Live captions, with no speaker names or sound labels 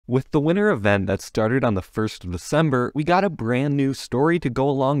With the winter event that started on the 1st of December, we got a brand new story to go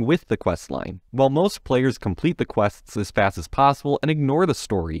along with the questline. While most players complete the quests as fast as possible and ignore the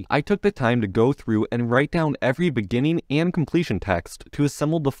story, I took the time to go through and write down every beginning and completion text to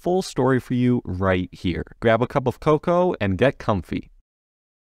assemble the full story for you right here. Grab a cup of cocoa and get comfy.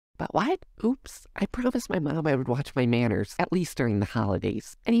 But what? Oops, I promised my mom I would watch my manners, at least during the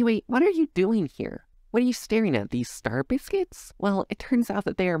holidays. Anyway, what are you doing here? What are you staring at, these star biscuits? Well, it turns out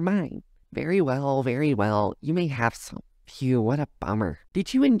that they are mine. Very well, you may have some. Phew, what a bummer.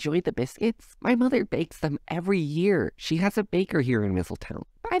 Did you enjoy the biscuits? My mother bakes them every year. She has a baker here in Mistletown.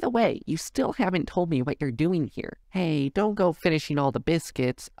 By the way, you still haven't told me what you're doing here. Hey, don't go finishing all the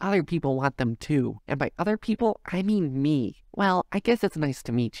biscuits. Other people want them too. And by other people, I mean me. Well, I guess it's nice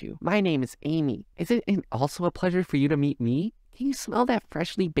to meet you. My name is Amy. Is it also a pleasure for you to meet me? Can you smell that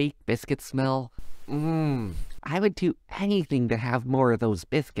freshly baked biscuit smell? I would do anything to have more of those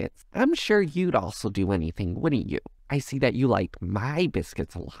biscuits. I'm sure you'd also do anything, wouldn't you? I see that you like my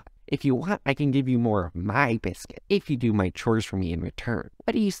biscuits a lot. If you want, I can give you more of my biscuit, if you do my chores for me in return.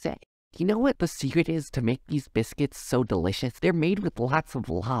 What do you say? You know what the secret is to make these biscuits so delicious? They're made with lots of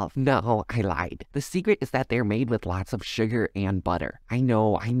love. No, I lied. The secret is that they're made with lots of sugar and butter. I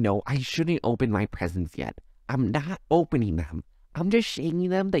know, I shouldn't open my presents yet. I'm not opening them. I'm just shaking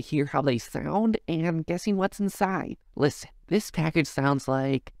them to hear how they sound and guessing what's inside. Listen, this package sounds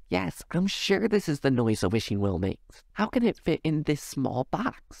like, yes, I'm sure this is the noise a wishing well makes. How can it fit in this small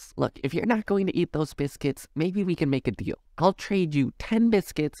box? Look, if you're not going to eat those biscuits, maybe we can make a deal. I'll trade you 10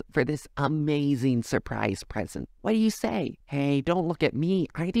 biscuits for this amazing surprise present. What do you say? Hey, don't look at me.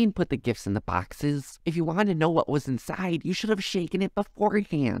 I didn't put the gifts in the boxes. If you want to know what was inside, you should have shaken it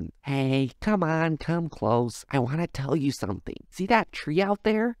beforehand. Hey, come on, come close. I want to tell you something. See that tree out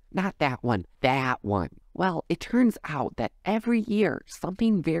there? Not that one, that one. Well, it turns out that every year,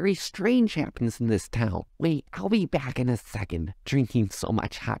 something very strange happens in this town. Wait, I'll be back in a second. Drinking so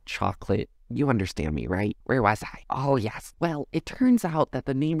much hot chocolate. You understand me, right? Where was I? Oh, yes. Well, it turns out that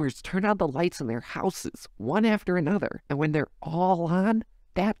the neighbors turn on the lights in their houses, one after another. And when they're all on,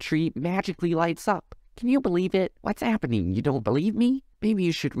 that tree magically lights up. Can you believe it? What's happening? You don't believe me? Maybe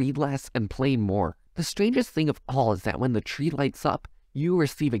you should read less and play more. The strangest thing of all is that when the tree lights up, you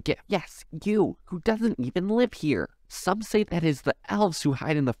receive a gift. Yes, you, who doesn't even live here. Some say that is the elves who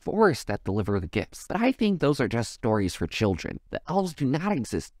hide in the forest that deliver the gifts, but I think those are just stories for children. The elves do not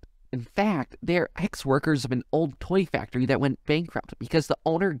exist. In fact, they're ex-workers of an old toy factory that went bankrupt because the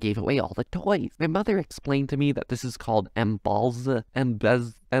owner gave away all the toys. My mother explained to me that this is called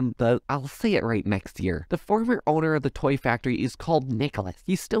I'll say it right next year. The former owner of the toy factory is called Nicholas.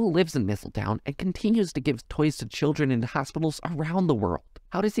 He still lives in Mistletown and continues to give toys to children in hospitals around the world.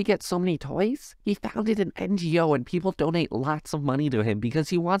 How does he get so many toys? He founded an NGO and people donate lots of money to him because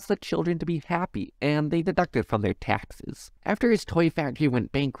he wants the children to be happy and they deduct it from their taxes. After his toy factory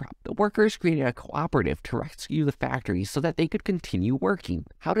went bankrupt, the workers created a cooperative to rescue the factory so that they could continue working.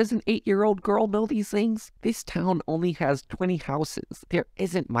 How does an 8-year-old girl know these things? This town only has 20 houses. There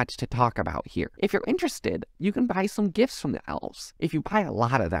isn't much to talk about here. If you're interested, you can buy some gifts from the elves. If you buy a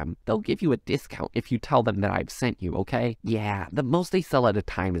lot of them, they'll give you a discount if you tell them that I've sent you, okay? Yeah, the most they sell at a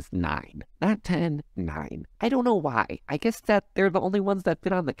time is 9. Not 10, 9. I don't know why. I guess that they're the only ones that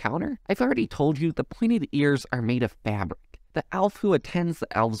fit on the counter. I've already told you the pointed ears are made of fabric. The elf who attends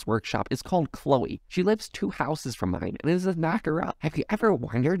the elves workshop is called Chloe. She lives 2 houses from mine and is a knocker-up. Have you ever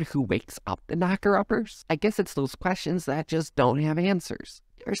wondered who wakes up the knocker-uppers? I guess it's those questions that just don't have answers.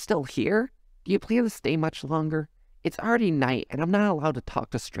 You're still here? Do you plan to stay much longer? It's already night and I'm not allowed to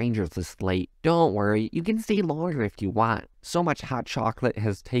talk to strangers this late. Don't worry, you can stay longer if you want. So much hot chocolate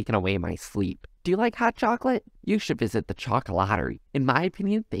has taken away my sleep. Do you like hot chocolate? You should visit the Chocolatery. In my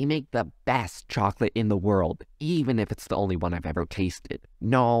opinion, they make the best chocolate in the world, even if it's the only one I've ever tasted.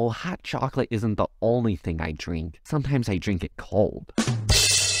 No, hot chocolate isn't the only thing I drink. Sometimes I drink it cold.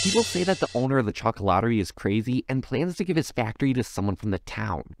 People say that the owner of the Chocolatery is crazy and plans to give his factory to someone from the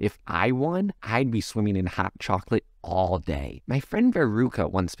town. If I won, I'd be swimming in hot chocolate all day. My friend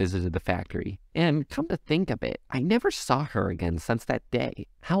Veruca once visited the factory, and come to think of it, I never saw her again since that day.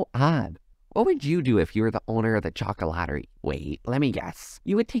 How odd. What would you do if you were the owner of the Chocolatery? Wait, let me guess.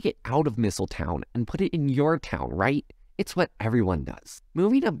 You would take it out of Mistletown and put it in your town, right? It's what everyone does.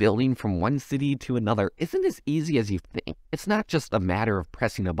 Moving a building from one city to another isn't as easy as you think. It's not just a matter of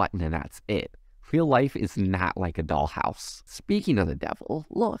pressing a button and that's it. Real life is not like a dollhouse. Speaking of the devil,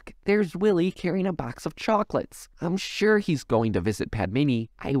 look, there's Willie carrying a box of chocolates. I'm sure he's going to visit Padmini.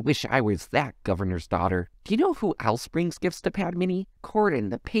 I wish I was that governor's daughter. Do you know who else brings gifts to Padmini?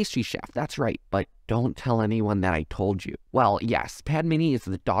 Corden, the pastry chef, that's right, but don't tell anyone that I told you. Well, yes, Padmini is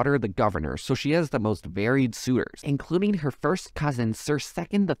the daughter of the governor, so she has the most varied suitors, including her first cousin, Sir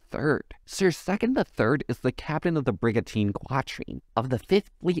Second the Third. Sir Second the Third is the captain of the brigantine Quatrain of the 5th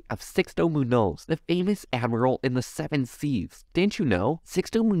Fleet of Sixto Munoz, the famous admiral in the Seven Seas. Didn't you know?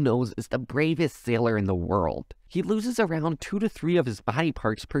 Sixto Munoz is the bravest sailor in the world. He loses around 2 to 3 of his body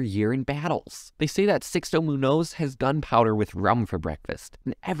parts per year in battles. They say that Sixto Munoz has gunpowder with rum for breakfast,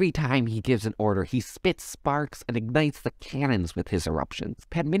 and every time he gives an order, he spits sparks and ignites the cannons with his eruptions.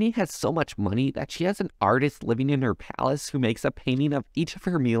 Padmini has so much money that she has an artist living in her palace who makes a painting of each of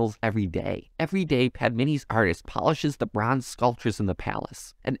her meals every day. Every day, Padmini's artist polishes the bronze sculptures in the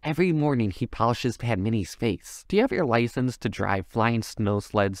palace, and every morning he polishes Padmini's face. Do you have your license to drive flying snow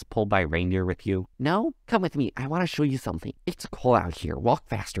sleds pulled by reindeer with you? No? Come with me. I want to show you something. It's cold out here. Walk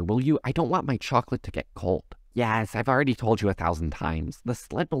faster, will you? I don't want my chocolate to get cold. Yes, I've already told you 1,000 times. The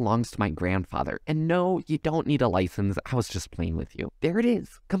sled belongs to my grandfather. And no, you don't need a license. I was just playing with you. There it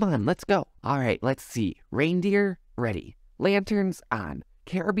is. Come on, let's go. All right, let's see. Reindeer, ready. Lanterns, on.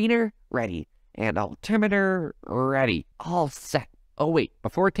 Carabiner, ready. And altimeter, ready. All set. Oh wait,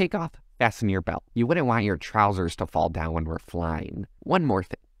 before takeoff, fasten your belt. You wouldn't want your trousers to fall down when we're flying. One more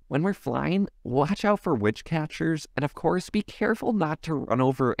thing. When we're flying, watch out for witch catchers, and of course, be careful not to run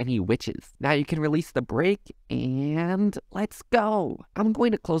over any witches. Now you can release the brake, and let's go. I'm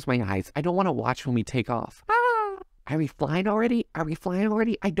going to close my eyes. I don't want to watch when we take off. Ah! Are we flying already? Are we flying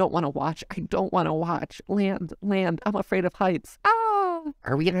already? I don't want to watch. I don't want to watch. Land, land. I'm afraid of heights. Ah!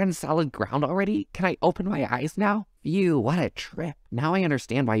 Are we on solid ground already? Can I open my eyes now? Phew, what a trip. Now I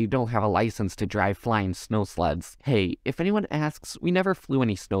understand why you don't have a license to drive flying snow sleds. Hey, if anyone asks, we never flew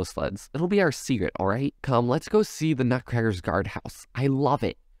any snow sleds. It'll be our secret, alright? Come, let's go see the Nutcracker's guardhouse. I love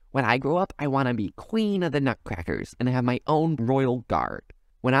it. When I grow up, I want to be queen of the Nutcrackers and have my own royal guard.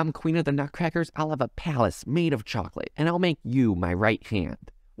 When I'm queen of the Nutcrackers, I'll have a palace made of chocolate, and I'll make you my right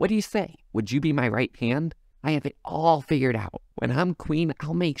hand. What do you say? Would you be my right hand? I have it all figured out. When I'm queen,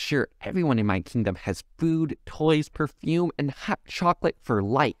 I'll make sure everyone in my kingdom has food, toys, perfume, and hot chocolate for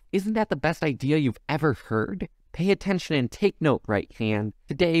life. Isn't that the best idea you've ever heard? Pay attention and take note, right hand.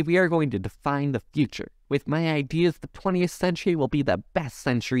 Today, we are going to define the future. With my ideas, the 20th century will be the best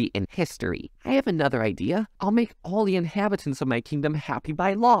century in history. I have another idea. I'll make all the inhabitants of my kingdom happy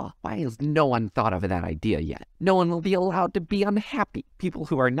by law. Why has no one thought of that idea yet? No one will be allowed to be unhappy. People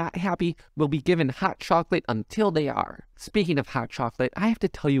who are not happy will be given hot chocolate until they are. Speaking of hot chocolate, I have to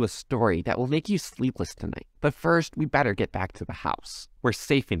tell you a story that will make you sleepless tonight. But first, we better get back to the house. We're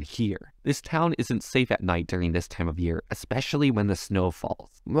safe in here. This town isn't safe at night during this time of year, especially when the snow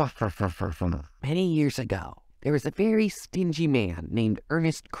falls. Many years ago, there was a very stingy man named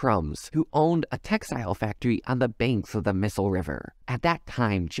Ernest Crumbs who owned a textile factory on the banks of the Missile River. At that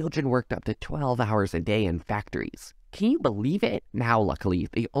time, children worked up to 12 hours a day in factories. Can you believe it? Now, luckily,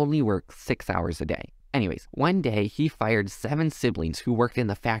 they only work 6 hours a day. Anyways, one day he fired 7 siblings who worked in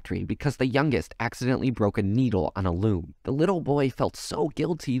the factory because the youngest accidentally broke a needle on a loom. The little boy felt so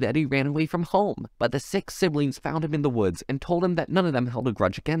guilty that he ran away from home, but the 6 siblings found him in the woods and told him that none of them held a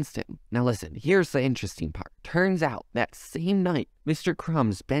grudge against him. Now listen, here's the interesting part. Turns out that same night, Mr.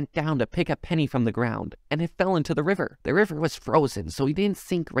 Crumbs bent down to pick a penny from the ground, and it fell into the river. The river was frozen, so he didn't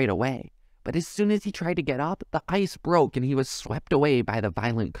sink right away. But as soon as he tried to get up, the ice broke and he was swept away by the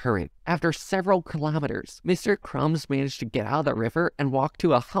violent current. After several kilometers, Mr. Crumbs managed to get out of the river and walk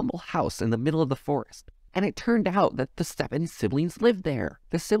to a humble house in the middle of the forest. And it turned out that the 7 siblings lived there.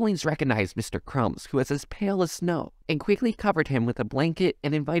 The siblings recognized Mr. Crumbs, who was as pale as snow, and quickly covered him with a blanket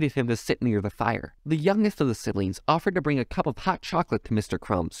and invited him to sit near the fire. The youngest of the siblings offered to bring a cup of hot chocolate to Mr.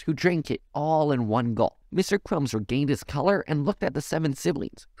 Crumbs, who drank it all in one gulp. Mr. Crumbs regained his color and looked at the 7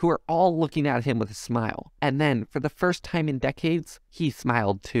 siblings, who were all looking at him with a smile. And then, for the first time in decades, he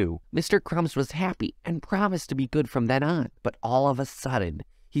smiled too. Mr. Crumbs was happy and promised to be good from then on. But all of a sudden,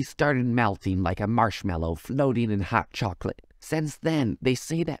 he started melting like a marshmallow floating in hot chocolate. Since then, they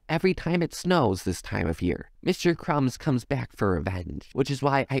say that every time it snows this time of year, Mr. Crumbs comes back for revenge, which is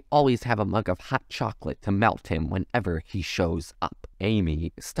why I always have a mug of hot chocolate to melt him whenever he shows up.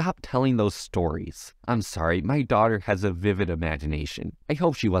 Amy, stop telling those stories. I'm sorry, my daughter has a vivid imagination. I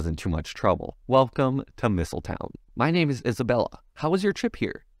hope she wasn't too much trouble. Welcome to Mistletown. My name is Isabella. How was your trip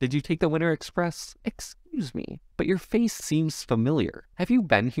here? Did you take the Winter Express? Excuse me, but your face seems familiar. Have you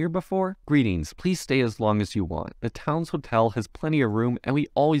been here before? Greetings, please stay as long as you want. The town's hotel has plenty of room and we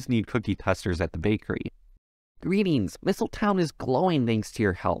always need cookie testers at the bakery. Greetings, Mistletown is glowing thanks to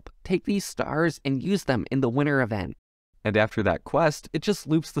your help. Take these stars and use them in the winter event. And after that quest, it just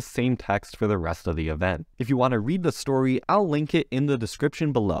loops the same text for the rest of the event. If you want to read the story, I'll link it in the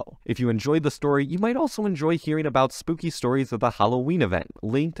description below. If you enjoyed the story, you might also enjoy hearing about spooky stories of the Halloween event,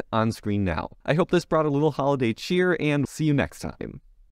 linked on screen now. I hope this brought a little holiday cheer, and see you next time.